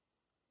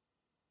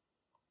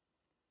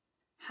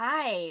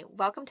Hi,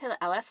 welcome to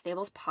the LS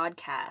Fables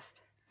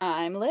podcast.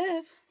 I'm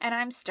Liv, And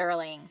I'm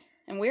Sterling.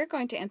 and we're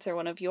going to answer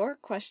one of your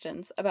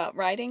questions about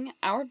writing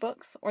our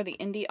books or the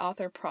indie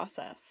author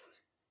process.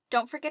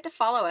 Don't forget to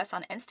follow us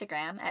on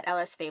Instagram at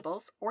LS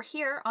Fables or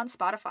here on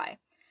Spotify.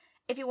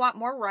 If you want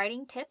more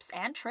writing tips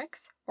and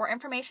tricks or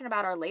information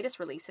about our latest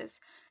releases,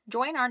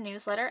 join our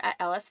newsletter at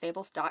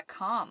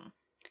lsfables.com.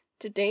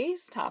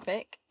 Today's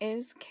topic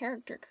is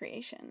character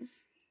creation.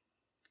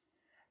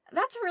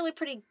 That's a really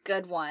pretty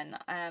good one,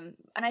 and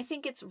I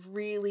think it's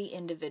really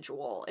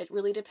individual. It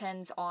really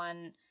depends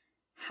on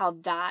how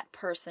that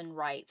person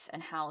writes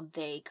and how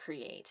they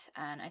create,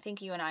 and I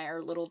think you and I are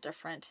a little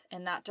different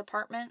in that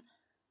department.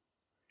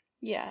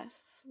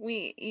 Yes,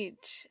 we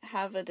each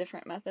have a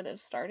different method of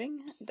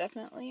starting,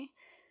 definitely.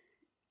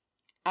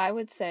 I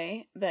would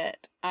say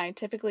that I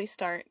typically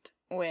start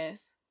with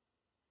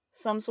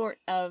some sort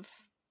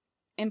of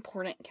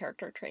important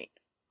character trait.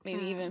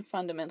 Maybe even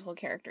fundamental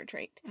character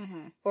trait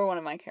for one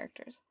of my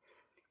characters.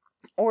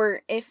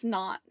 Or if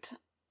not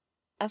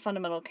a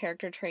fundamental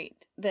character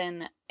trait,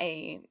 then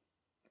a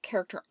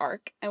character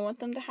arc I want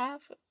them to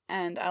have,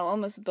 and I'll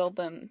almost build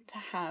them to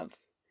have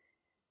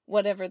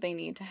whatever they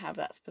need to have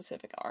that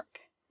specific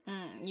arc.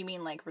 You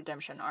mean like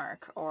redemption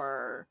arc,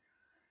 or...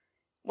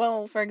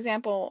 Well, for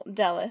example,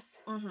 Delith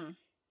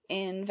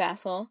in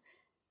Vassal,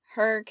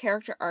 her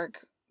character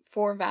arc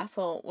for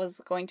Vassal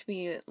was going to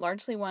be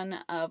largely one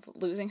of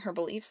losing her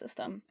belief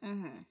system.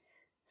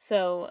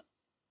 So,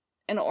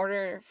 in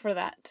order for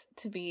that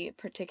to be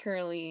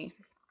particularly,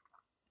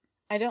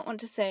 I don't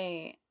want to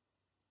say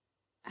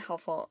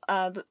helpful,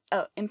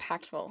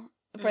 impactful.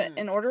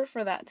 In order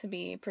for that to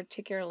be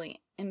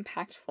particularly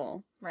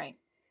impactful, right,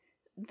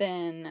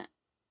 then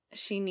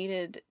she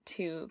needed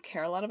to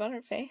care a lot about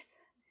her faith,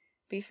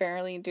 be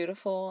fairly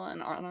dutiful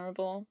and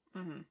honorable.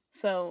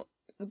 So,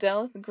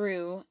 Delith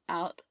grew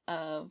out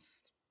of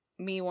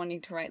me wanting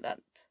to write that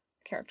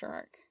character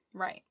arc.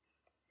 Right.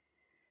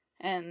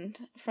 And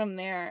from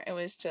there, it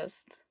was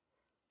just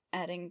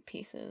adding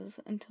pieces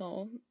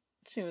until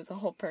she was a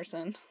whole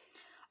person.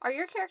 Are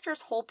your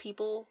characters whole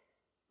people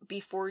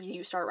before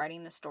you start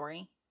writing the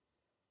story?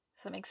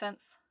 Does that make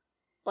sense?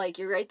 Like,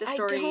 you write the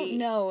story... I don't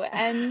know,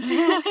 and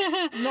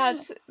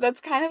that's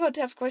kind of a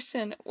tough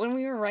question. When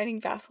we were writing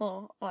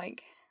Vassal,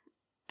 like,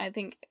 I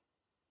think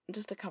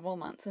just a couple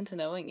months into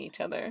knowing each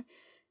other,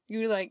 you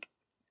were like,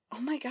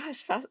 oh my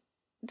gosh,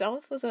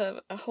 Delith was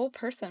a whole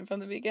person from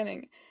the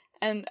beginning.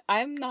 And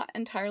I'm not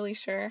entirely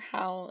sure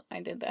how I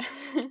did that.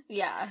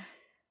 Yeah.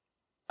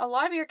 A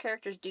lot of your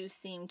characters do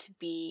seem to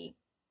be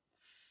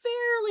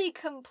fairly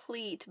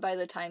complete by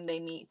the time they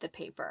meet the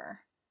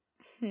paper.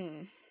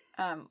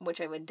 Which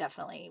I would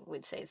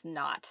say is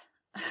not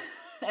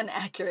an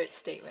accurate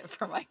statement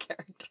for my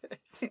characters.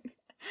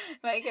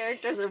 My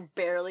characters are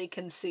barely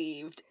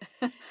conceived.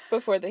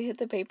 Before they hit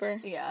the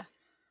paper? Yeah.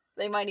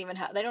 They don't even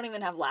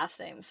have last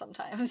names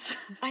sometimes.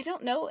 I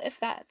don't know if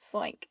that's,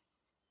 like,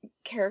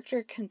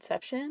 character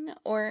conception,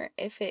 or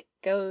if it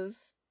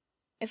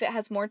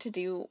has more to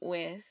do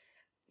with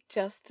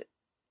just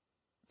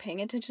paying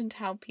attention to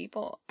how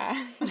people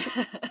act.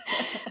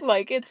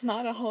 Like, it's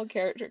not a whole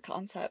character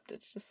concept.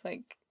 It's just,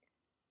 like,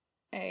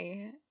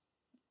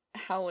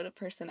 how would a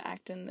person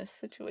act in this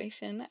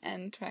situation,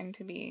 and trying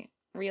to be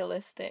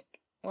realistic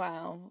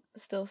while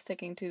still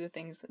sticking to the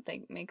things that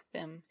they make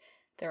them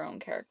their own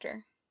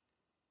character.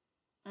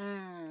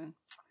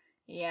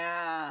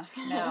 Yeah.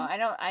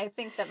 No, I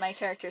think that my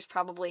characters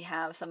probably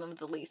have some of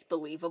the least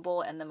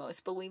believable and the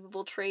most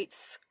believable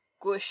traits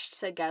squished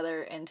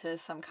together into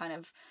some kind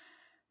of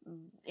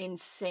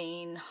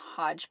insane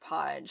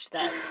hodgepodge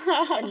that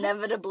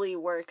inevitably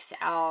works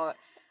out.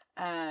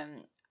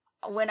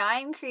 When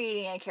I'm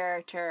creating a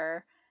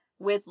character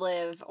with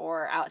Liv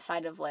or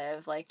outside of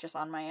Liv, like just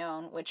on my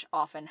own, which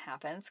often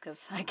happens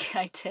because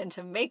I tend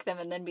to make them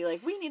and then be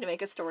like, we need to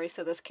make a story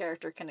so this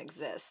character can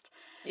exist.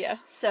 Yeah.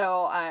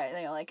 So,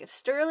 like, if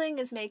Sterling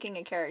is making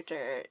a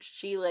character,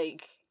 she,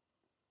 like,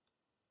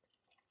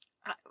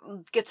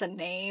 gets a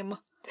name.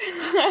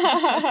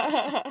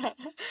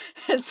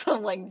 And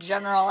some, like,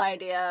 general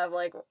idea of,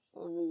 like,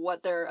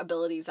 what their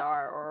abilities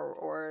are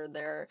or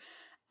their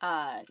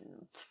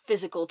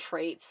physical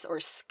traits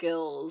or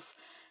skills.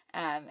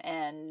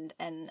 And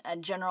a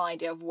general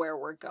idea of where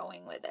we're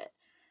going with it.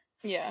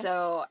 Yes.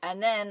 So,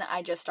 and then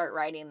I just start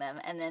writing them,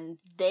 and then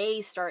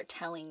they start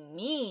telling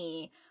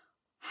me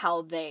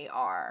how they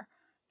are.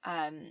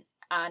 And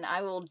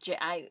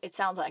it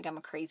sounds like I'm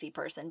a crazy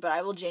person, but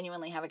I will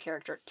genuinely have a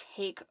character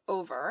take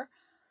over.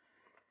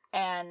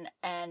 And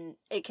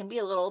it can be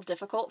a little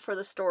difficult for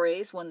the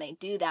stories when they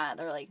do that.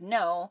 They're like,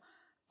 no,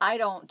 I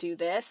don't do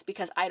this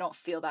because I don't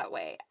feel that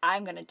way.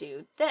 I'm going to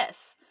do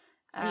this.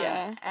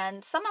 Yeah.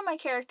 And some of my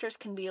characters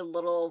can be a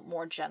little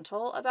more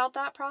gentle about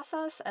that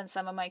process, and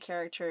some of my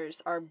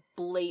characters are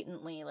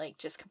blatantly, like,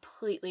 just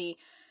completely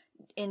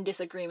in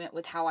disagreement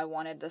with how I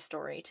wanted the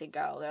story to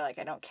go. They're like,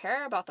 I don't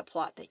care about the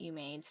plot that you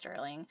made,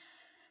 Sterling.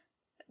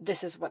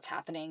 This is what's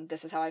happening.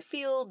 This is how I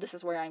feel. This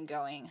is where I'm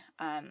going.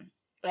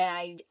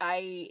 And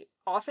I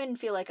often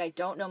feel like I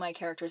don't know my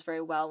characters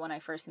very well when I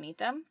first meet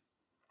them.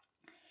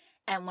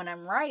 And when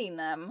I'm writing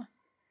them,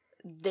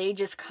 they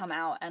just come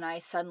out and I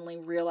suddenly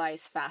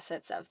realize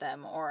facets of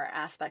them or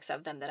aspects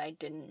of them that I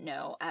didn't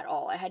know at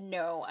all. I had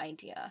no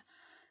idea.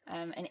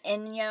 And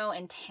Inyo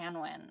and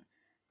Tanwin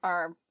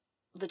are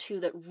the two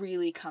that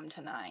really come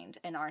to mind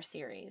in our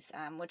series,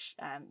 which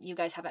you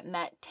guys haven't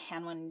met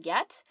Tanwin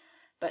yet,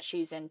 but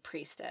she's in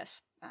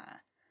Priestess.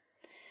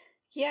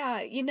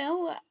 Yeah,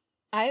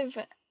 I've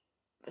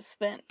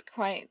spent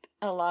quite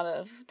a lot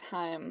of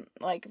time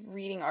like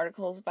reading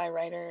articles by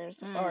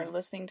writers or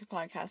listening to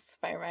podcasts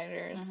by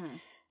writers.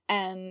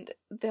 And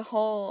the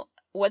whole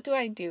what do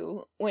I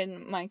do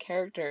when my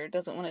character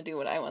doesn't want to do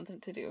what I want them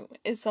to do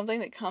is something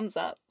that comes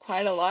up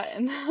quite a lot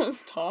in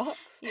those talks.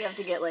 You have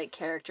to get like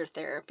character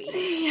therapy.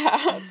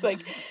 Yeah, it's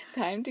like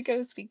time to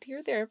go speak to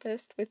your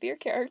therapist with your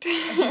character.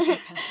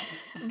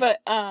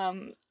 But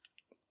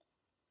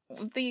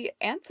the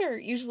answer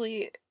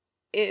usually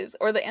is,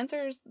 or the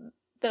answers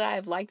that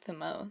I've liked the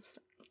most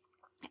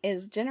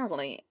is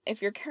generally,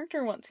 if your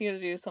character wants you to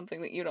do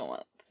something that you don't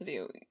want to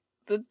do,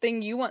 the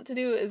thing you want to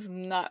do is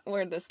not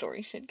where the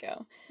story should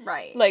go.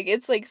 Right. Like,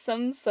 it's like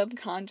some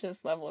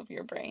subconscious level of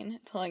your brain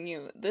telling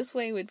you, this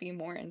way would be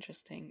more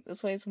interesting,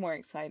 this way is more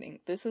exciting,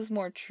 this is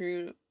more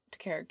true to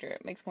character,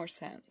 it makes more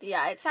sense.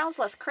 Yeah, it sounds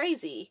less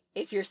crazy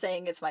if you're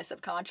saying it's my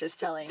subconscious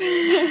telling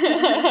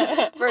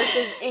me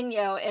versus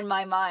Inyo in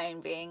my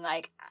mind being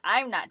like,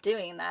 I'm not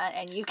doing that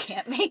and you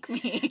can't make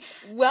me.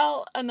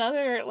 Well,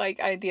 another like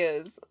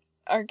idea is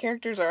our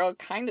characters are all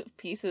kind of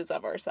pieces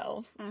of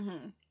ourselves.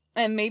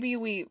 And maybe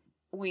we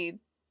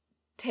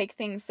take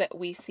things that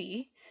we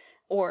see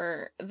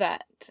or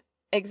that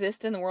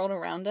exist in the world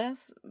around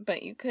us,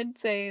 but you could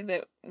say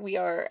that we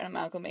are an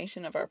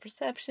amalgamation of our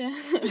perception.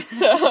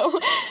 So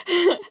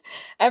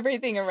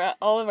everything around,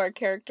 all of our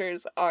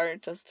characters are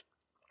just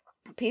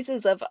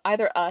pieces of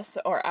either us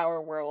or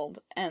our world,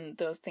 and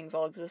those things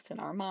all exist in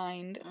our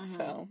mind.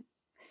 So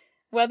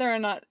whether or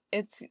not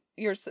it's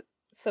your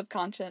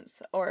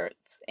subconscious or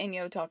it's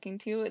Inyo talking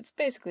to you, it's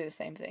basically the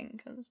same thing,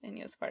 because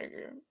Inyo's part of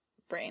your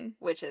brain.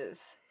 Which is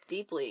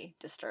deeply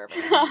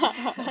disturbing.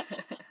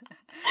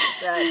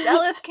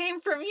 Delith came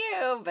from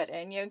you, but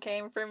Inyo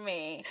came from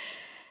me.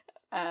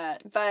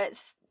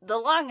 But the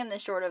long and the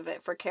short of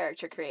it for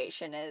character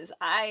creation is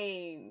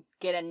I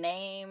get a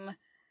name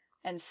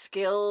and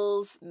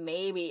skills,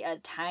 maybe a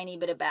tiny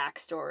bit of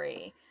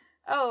backstory.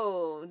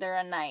 Oh, they're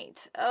a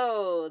knight.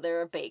 Oh,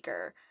 they're a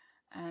baker.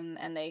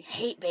 And they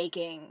hate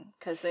baking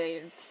because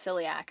they're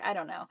celiac. I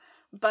don't know.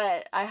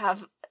 But I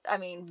have,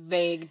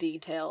 vague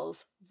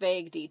details.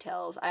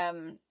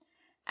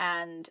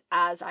 And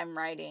as I'm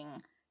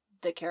writing,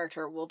 the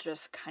character will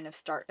just kind of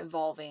start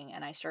evolving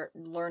and I start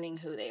learning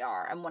who they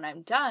are. And when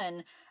I'm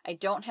done, I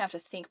don't have to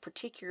think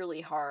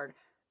particularly hard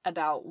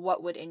about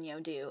what would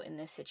Inyo do in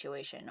this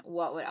situation.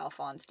 What would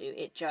Alphonse do?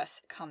 It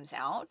just comes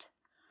out.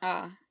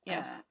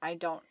 Yes.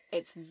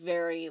 It's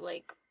very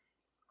like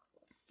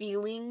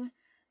feeling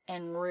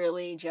and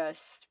really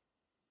just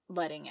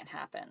letting it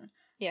happen.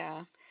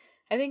 Yeah.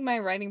 I think my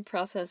writing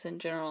process in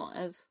general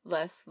is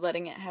less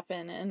letting it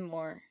happen and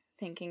more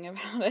thinking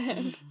about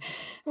it,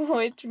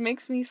 which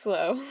makes me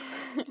slow.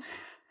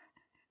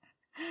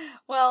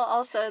 Well,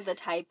 also the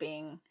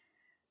typing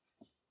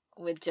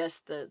with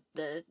just the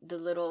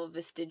little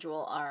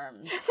vestigial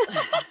arms.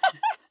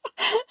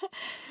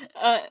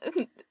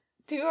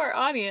 To our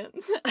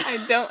audience,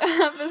 I don't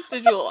have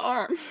vestigial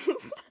arms.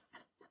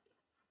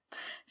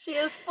 She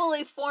has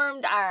fully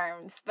formed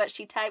arms, but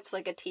she types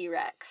like a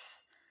T-Rex.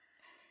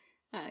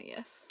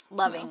 Yes.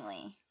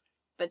 Lovingly.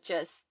 But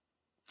just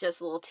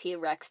little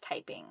T-Rex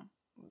typing.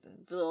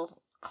 Little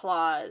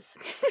claws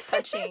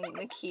touching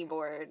the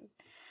keyboard.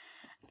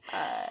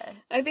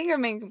 I think our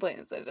main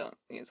complaint is I don't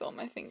use all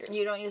my fingers.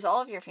 You don't use all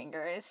of your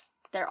fingers.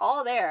 They're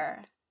all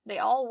there. They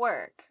all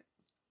work.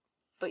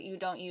 But you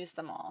don't use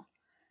them all.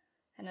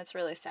 And it's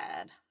really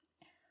sad.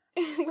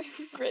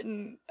 We've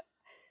written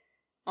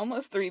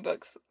almost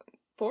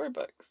 4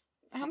 books.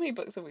 How many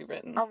books have we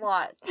written? A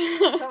lot.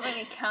 Don't make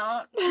me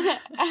count.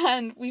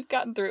 And we've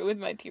gotten through it with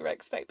my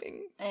T-Rex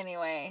typing.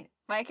 Anyway,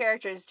 my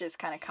characters just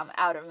kind of come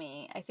out of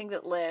me. I think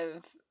that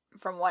Liv,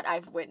 from what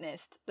I've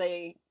witnessed,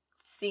 they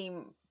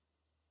seem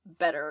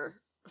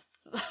better.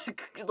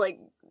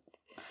 Like,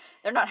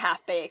 they're not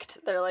half-baked.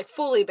 They're, like,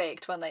 fully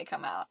baked when they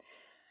come out.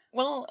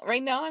 Well,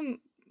 right now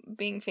I'm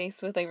being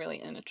faced with a really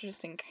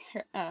interesting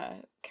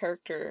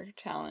character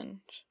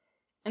challenge.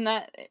 And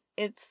that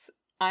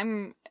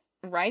I'm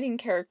writing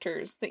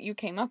characters that you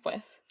came up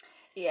with.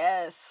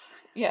 Yes.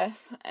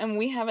 Yes, and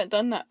we haven't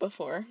done that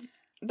before.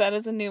 That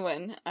is a new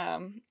one.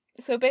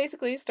 So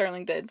basically,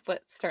 Sterling did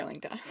what Sterling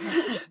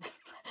does.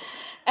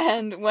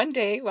 And one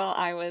day, while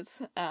I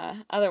was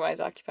otherwise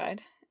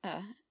occupied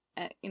at,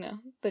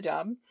 the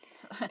job.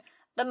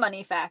 The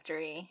money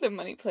factory. The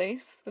money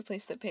place. The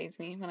place that pays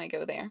me when I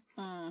go there.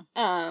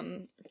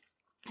 Mm.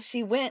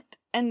 She went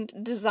and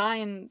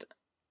designed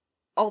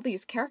all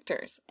these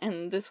characters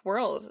in this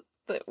world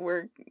that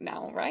we're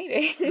now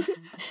writing.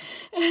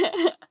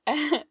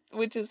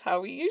 Which is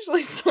how we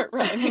usually start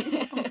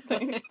writing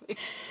something.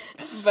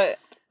 But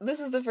this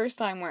is the first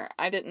time where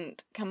I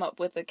didn't come up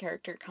with the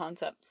character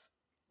concepts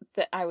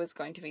that I was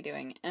going to be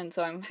doing. And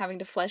so I'm having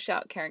to flesh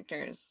out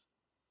characters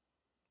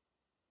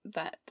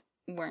that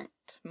weren't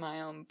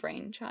my own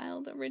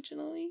brainchild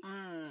originally.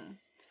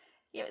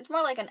 Yeah, it's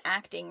more like an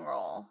acting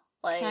role.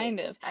 Like, Kind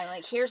of. I'm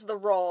like, here's the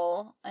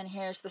role and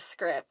here's the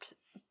script,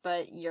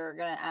 but you're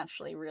gonna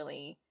actually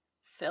really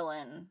fill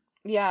in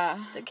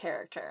Yeah. the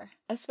character.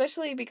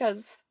 Especially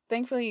because,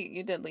 thankfully,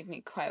 you did leave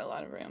me quite a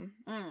lot of room.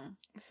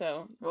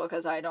 So... Well,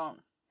 because I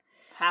don't...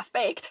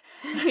 Half-baked.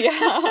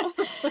 Yeah.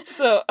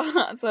 So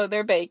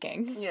they're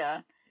baking.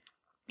 Yeah.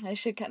 They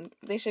should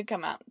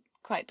come out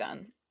quite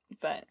done.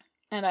 But...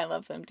 And I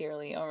love them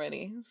dearly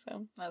already,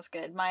 so... That's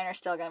good. Mine are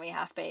still gonna be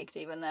half-baked,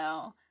 even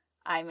though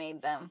I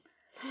made them.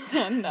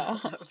 No.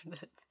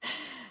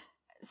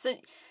 So,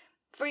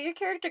 for your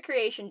character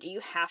creation, do you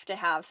have to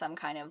have some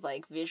kind of,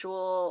 like,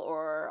 visual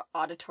or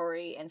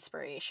auditory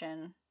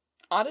inspiration?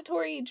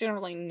 Auditory,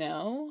 generally,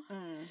 no.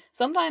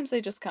 Sometimes they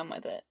just come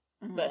with it.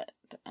 But,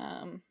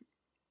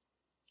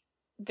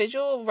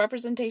 visual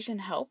representation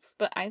helps,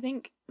 but I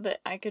think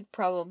that I could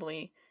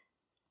probably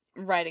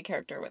write a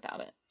character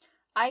without it.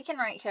 I can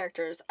write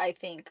characters, I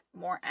think,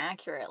 more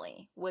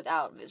accurately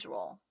without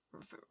visual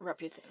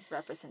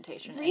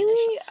representation.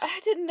 Really? I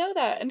didn't know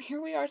that. And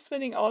here we are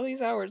spending all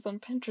these hours on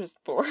Pinterest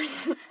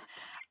boards.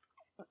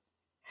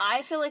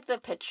 I feel like the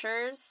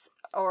pictures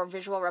or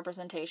visual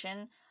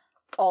representation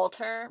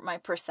alter my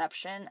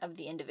perception of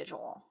the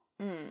individual.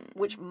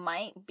 Which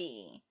might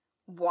be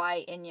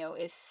why Inyo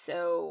is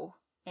so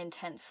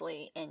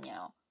intensely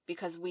Inyo.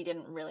 Because we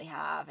didn't really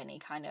have any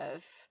kind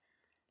of...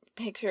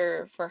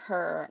 picture for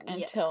her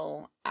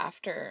until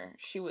after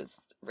she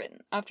was written,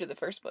 after the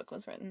first book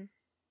was written.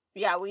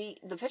 Yeah,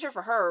 the picture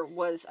for her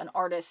was an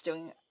artist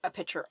doing a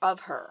picture of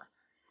her.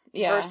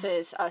 Yeah.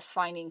 Versus us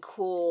finding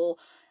cool,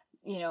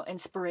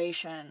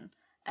 inspiration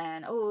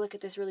and, oh, look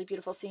at this really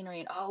beautiful scenery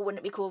and, oh, wouldn't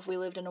it be cool if we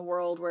lived in a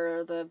world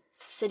where the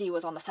city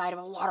was on the side of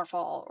a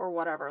waterfall or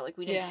whatever. Like,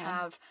 we didn't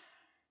have,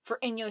 for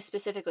Inyo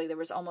specifically, there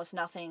was almost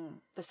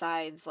nothing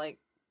besides, like,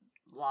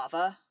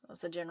 lava was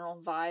the general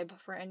vibe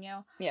for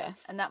Inyo.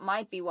 Yes. And that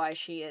might be why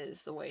she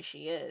is the way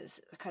she is,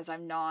 because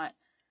I'm not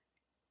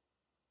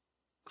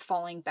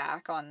falling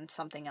back on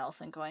something else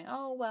and going,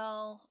 oh,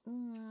 well,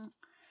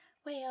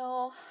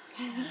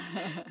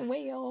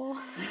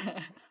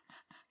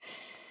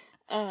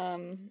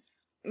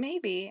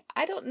 maybe.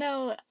 I don't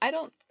know. I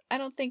don't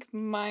think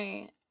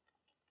my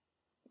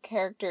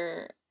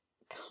character,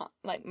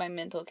 my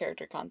mental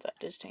character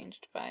concept is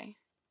changed by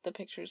the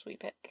pictures we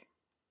pick.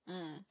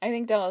 I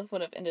think Delith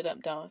would have ended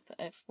up Delith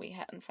if we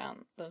hadn't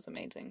found those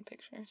amazing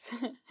pictures.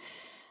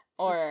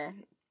 Or,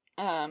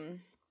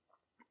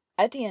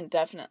 Etienne,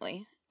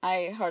 definitely.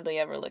 I hardly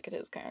ever look at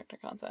his character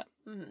concept.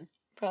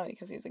 Probably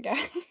because he's a guy.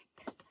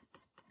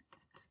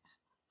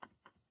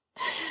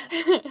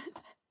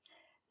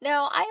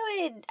 No,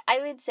 I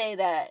would say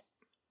that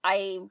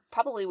I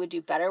probably would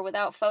do better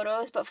without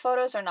photos, but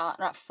photos are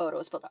not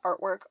photos, but the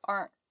artwork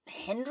aren't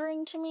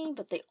hindering to me,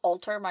 but they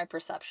alter my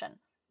perception.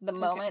 The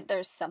moment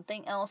there's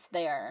something else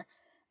there,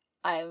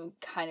 I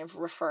kind of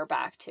refer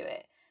back to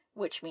it,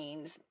 which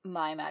means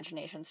my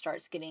imagination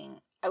starts getting,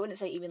 I wouldn't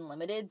say even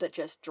limited, but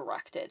just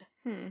directed.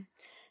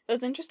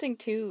 That's interesting,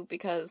 too,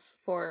 because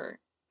for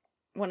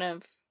one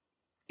of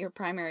your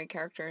primary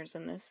characters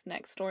in this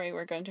next story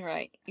we're going to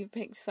write, you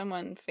picked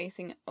someone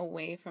facing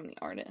away from the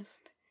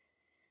artist.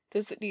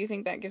 Do you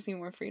think that gives you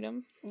more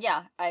freedom?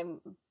 Yeah,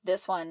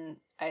 this one,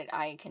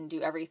 I can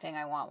do everything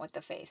I want with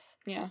the face.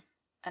 Yeah.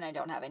 And I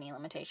don't have any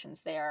limitations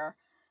there.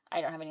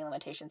 I don't have any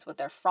limitations with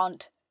their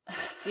front.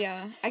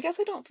 Yeah. I guess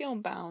I don't feel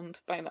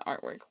bound by the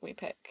artwork we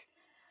pick.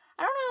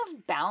 I don't know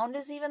if bound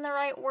is even the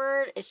right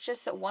word. It's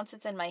just that once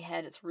it's in my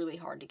head, it's really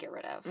hard to get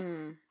rid of.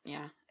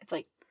 Yeah. It's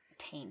like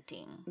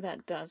tainting.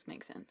 That does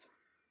make sense.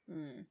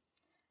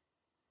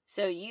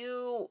 So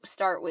you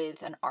start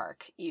with an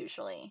arc,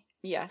 usually.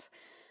 Yes.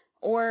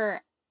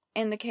 Or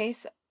in the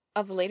case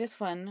of the latest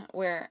one,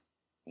 where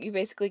you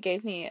basically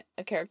gave me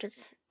a character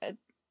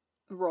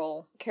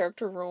role,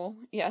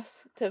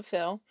 yes, to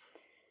fill,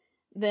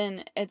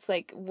 then it's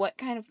like, what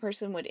kind of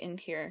person would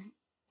end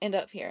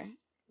up here?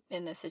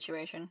 In this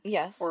situation?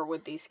 Yes. Or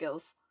with these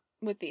skills?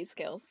 With these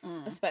skills,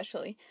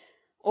 especially.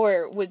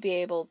 Or would be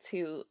able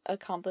to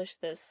accomplish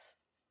this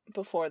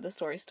before the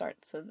story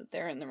starts so that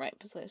they're in the right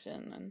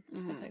position and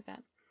stuff like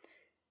that.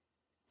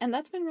 And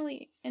that's been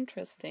really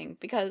interesting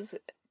because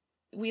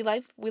we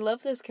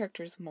love those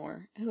characters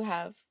more who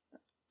have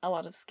a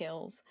lot of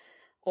skills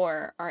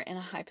or are in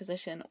a high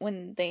position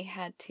when they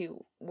had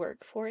to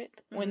work for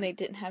it, when they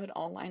didn't have it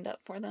all lined up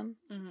for them.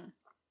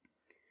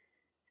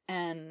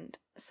 And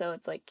so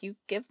it's like you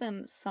give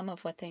them some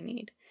of what they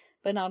need,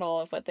 but not all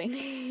of what they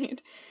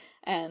need.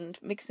 And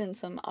mix in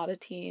some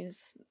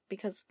oddities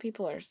because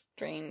people are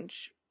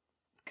strange,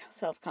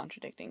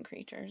 self-contradicting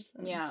creatures.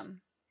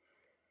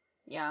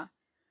 Yeah.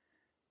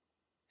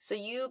 So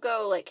you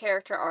go, like,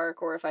 character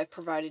arc, or if I've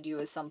provided you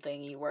with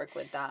something, you work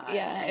with that.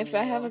 Yeah, and if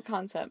I have a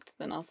concept,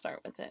 then I'll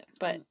start with it,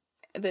 but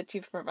that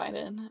you've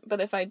provided.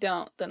 But if I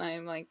don't, then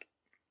I'm like,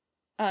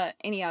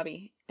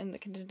 Iniabi in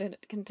the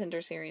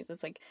Contender series.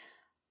 It's like,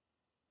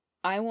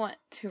 I want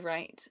to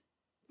write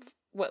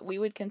what we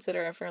would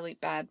consider a fairly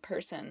bad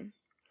person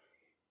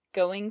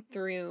going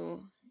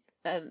through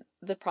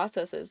the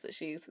processes that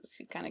she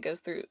kind of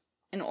goes through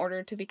in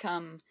order to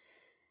become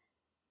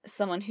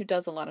someone who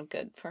does a lot of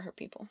good for her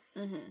people.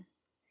 Mm-hmm.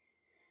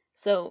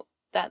 So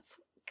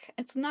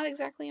it's not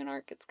exactly an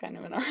arc, it's kind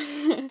of an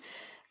arc.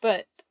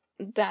 But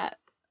that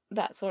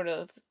sort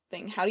of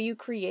thing. How do you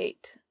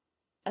create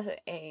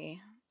a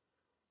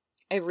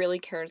really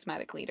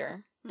charismatic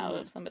leader out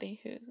of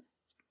somebody who's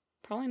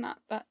probably not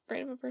that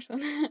great of a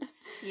person?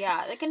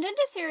 Yeah, the Contender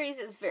series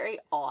is very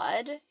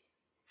odd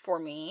for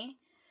me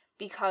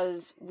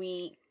because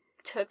we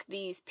took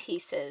these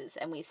pieces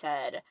and we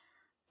said,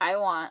 I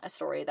want a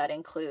story that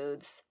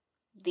includes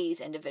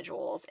these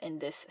individuals in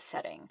this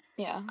setting.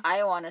 Yeah.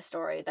 I want a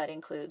story that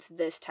includes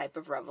this type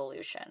of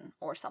revolution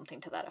or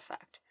something to that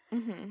effect.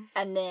 Mm-hmm.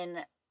 And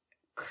then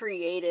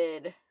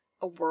created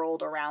a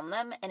world around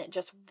them, and it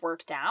just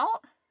worked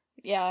out.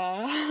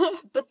 Yeah.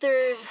 But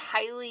they're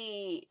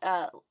highly,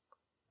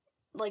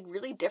 like,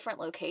 really different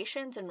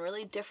locations and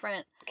really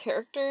different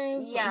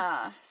characters.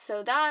 Yeah.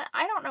 So that,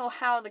 I don't know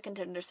how the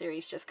Contender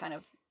series just kind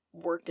of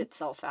worked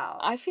itself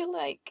out. I feel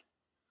like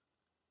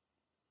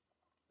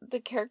the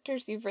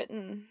characters you've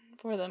written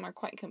for them are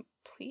quite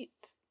complete.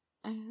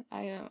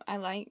 I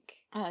like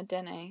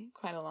Dene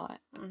quite a lot.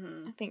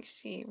 Mm-hmm. I think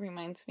she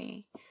reminds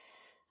me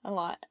a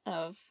lot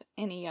of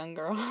any young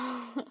girl.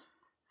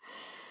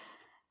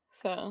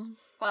 So.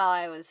 Well,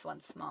 I was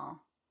once small.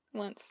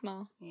 Once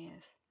small.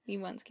 Yes. You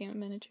once came a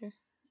miniature.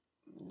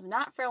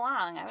 Not for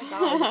long. I was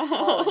always a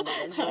tall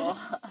individual.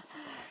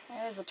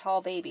 I was a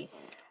tall baby.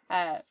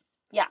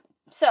 Yeah.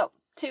 So,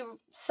 to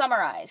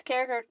summarize,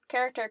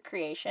 character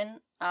creation,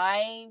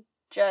 I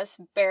just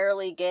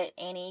barely get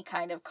any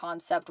kind of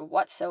concept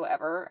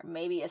whatsoever,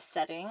 maybe a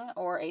setting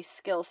or a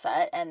skill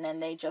set, and then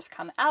they just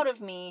come out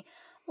of me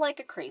like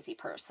a crazy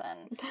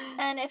person.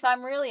 And if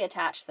I'm really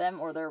attached to them,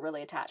 or they're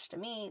really attached to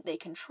me, they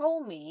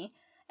control me,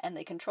 and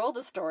they control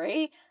the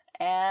story,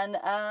 and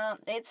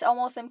it's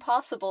almost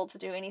impossible to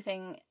do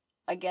anything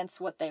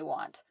against what they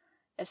want,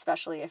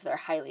 especially if they're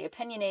highly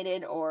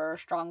opinionated or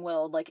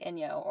strong-willed like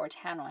Inyo or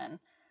Tanwen.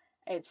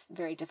 It's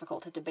very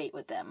difficult to debate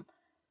with them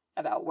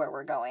about where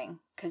we're going,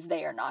 because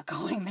they are not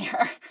going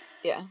there.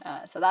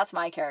 Yeah. So that's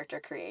my character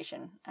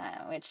creation,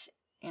 which,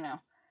 you know,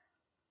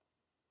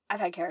 I've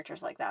had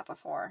characters like that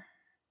before.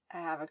 I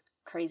have a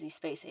crazy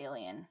space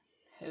alien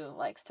who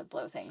likes to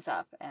blow things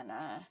up, and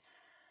I'm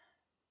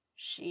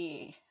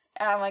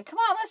like, come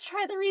on, let's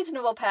try the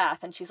reasonable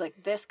path. And she's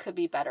like, this could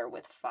be better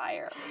with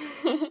fire.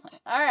 Like,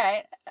 all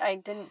right. I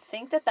didn't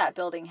think that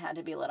building had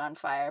to be lit on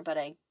fire, but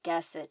I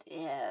guess it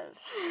is.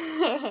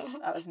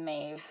 That was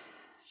Maeve.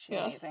 She's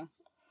amazing.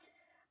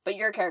 But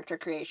your character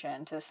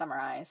creation, to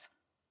summarize,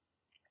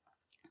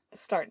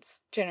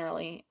 starts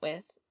generally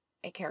with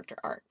a character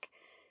arc.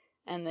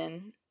 And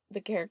then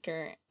the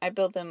character, I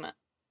build them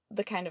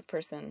the kind of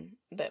person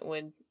that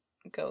would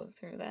go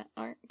through that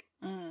arc.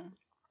 Mm.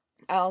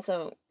 I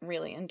also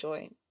really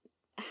enjoy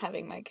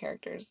having my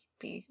characters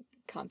be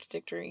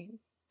contradictory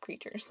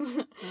creatures.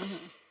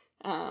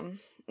 Mm-hmm.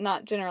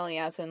 Not generally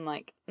as in,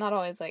 like, not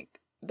always, like,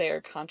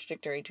 they're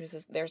contradictory to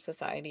their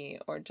society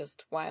or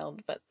just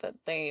wild, but that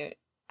they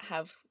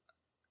have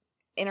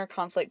inner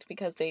conflict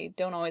because they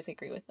don't always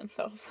agree with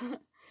themselves.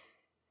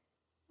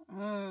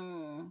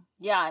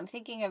 Yeah, I'm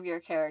thinking of your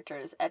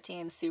characters.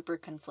 Etienne's super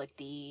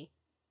conflicty.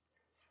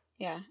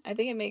 Yeah, I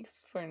think it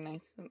makes for a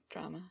nice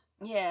drama.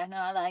 Yeah, no,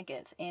 I like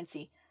it. It's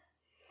antsy.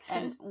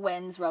 And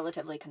Wen's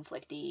relatively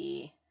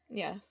conflicty.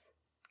 Yes.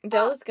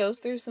 Delith goes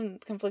through some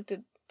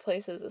conflicted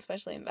places,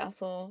 especially in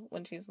Vassal,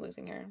 when she's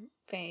losing her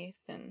faith.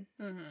 And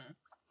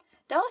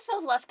Delith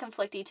feels less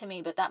conflicty to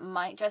me, but that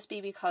might just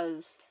be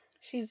because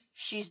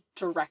she's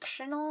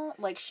directional.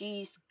 Like,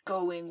 she's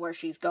going where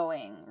she's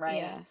going, right?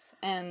 Yes.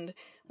 And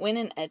Wen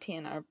and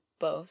Etienne are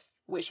both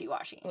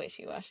wishy-washy.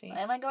 Wishy-washy.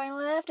 Am I going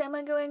left? Am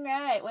I going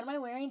right? What am I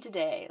wearing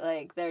today?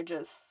 Like, they're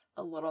just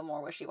a little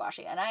more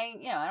wishy-washy. And I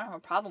don't have a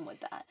problem with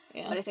that.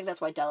 Yeah. But I think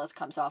that's why Delith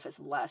comes off as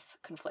less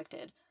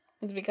conflicted.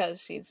 It's because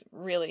she's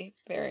really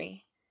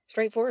very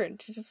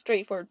straightforward. She's a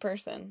straightforward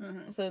person.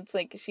 Mm-hmm. So it's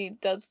like she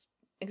does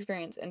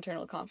experience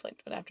internal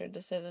conflict, but after a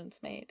decision's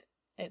made,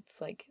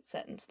 it's like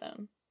set in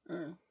stone.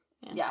 Mm.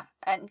 Yeah.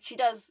 And she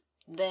does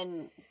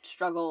then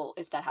struggle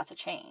if that has to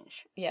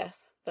change.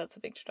 Yes, that's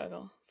a big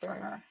struggle for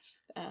her.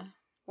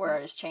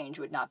 Whereas change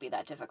would not be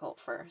that difficult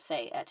for,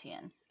 say,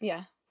 Etienne.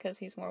 Yeah, because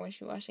he's more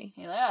wishy-washy.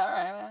 You're like, all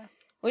right.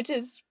 Which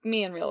is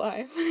me in real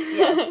life.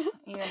 Yes,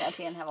 you and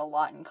Etienne have a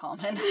lot in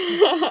common.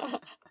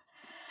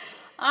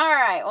 All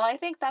right, well, I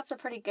think that's a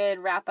pretty good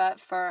wrap-up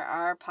for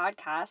our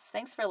podcast.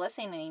 Thanks for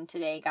listening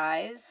today,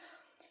 guys.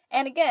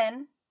 And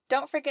again,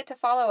 don't forget to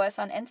follow us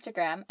on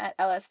Instagram at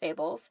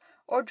LSFables,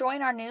 or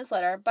join our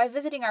newsletter by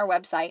visiting our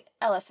website,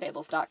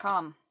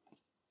 lsfables.com.